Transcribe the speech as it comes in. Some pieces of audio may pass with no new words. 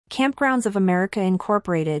Kampgrounds of America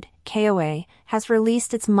Incorporated, KOA, has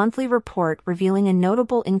released its monthly report revealing a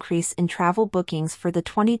notable increase in travel bookings for the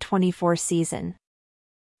 2024 season.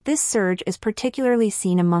 This surge is particularly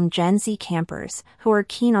seen among Gen Z campers, who are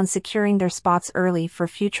keen on securing their spots early for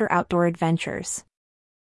future outdoor adventures.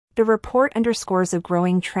 The report underscores a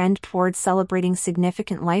growing trend towards celebrating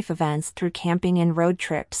significant life events through camping and road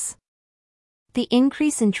trips. The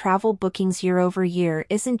increase in travel bookings year over year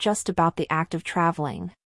isn't just about the act of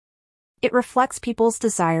traveling. It reflects people's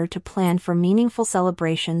desire to plan for meaningful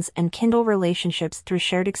celebrations and kindle relationships through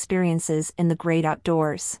shared experiences in the great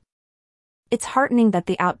outdoors. It's heartening that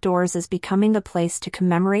the outdoors is becoming the place to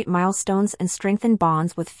commemorate milestones and strengthen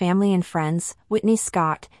bonds with family and friends, Whitney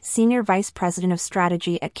Scott, Senior Vice President of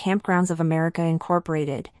Strategy at Kampgrounds of America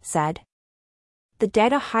Incorporated, said. The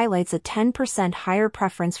data highlights a 10% higher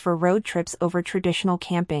preference for road trips over traditional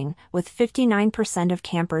camping, with 59% of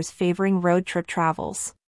campers favoring road trip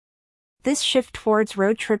travels. This shift towards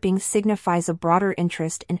road tripping signifies a broader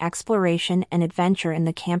interest in exploration and adventure in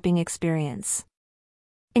the camping experience.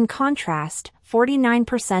 In contrast,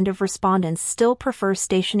 49% of respondents still prefer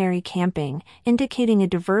stationary camping, indicating a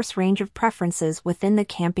diverse range of preferences within the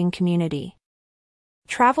camping community.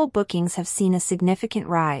 Travel bookings have seen a significant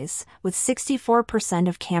rise, with 64%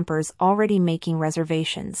 of campers already making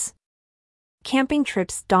reservations. Camping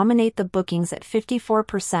trips dominate the bookings at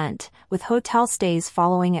 54%, with hotel stays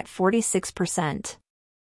following at 46%.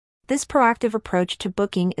 This proactive approach to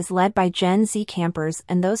booking is led by Gen Z campers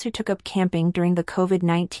and those who took up camping during the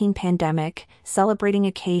COVID-19 pandemic, celebrating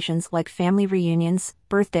occasions like family reunions,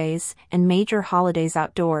 birthdays, and major holidays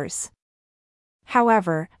outdoors.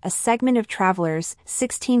 However, a segment of travelers,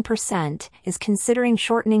 16%, is considering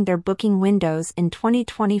shortening their booking windows in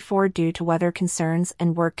 2024 due to weather concerns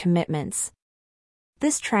and work commitments.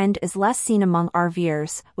 This trend is less seen among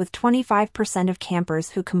RVers, with 25% of campers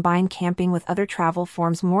who combine camping with other travel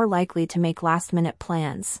forms more likely to make last-minute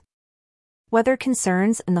plans. Weather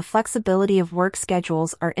concerns and the flexibility of work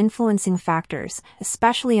schedules are influencing factors,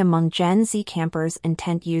 especially among Gen Z campers and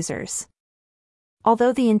tent users.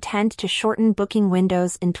 Although the intent to shorten booking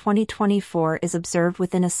windows in 2024 is observed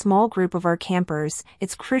within a small group of our campers,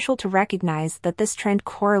 it's crucial to recognize that this trend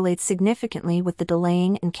correlates significantly with the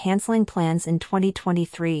delaying and canceling plans in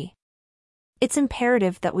 2023. It's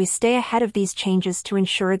imperative that we stay ahead of these changes to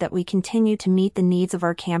ensure that we continue to meet the needs of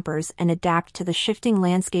our campers and adapt to the shifting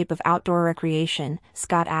landscape of outdoor recreation,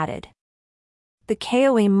 Scott added. The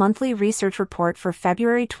KOA monthly research report for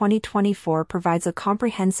February 2024 provides a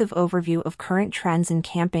comprehensive overview of current trends in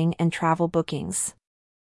camping and travel bookings.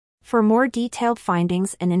 For more detailed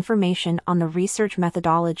findings and information on the research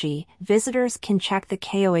methodology, visitors can check the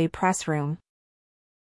KOA press room.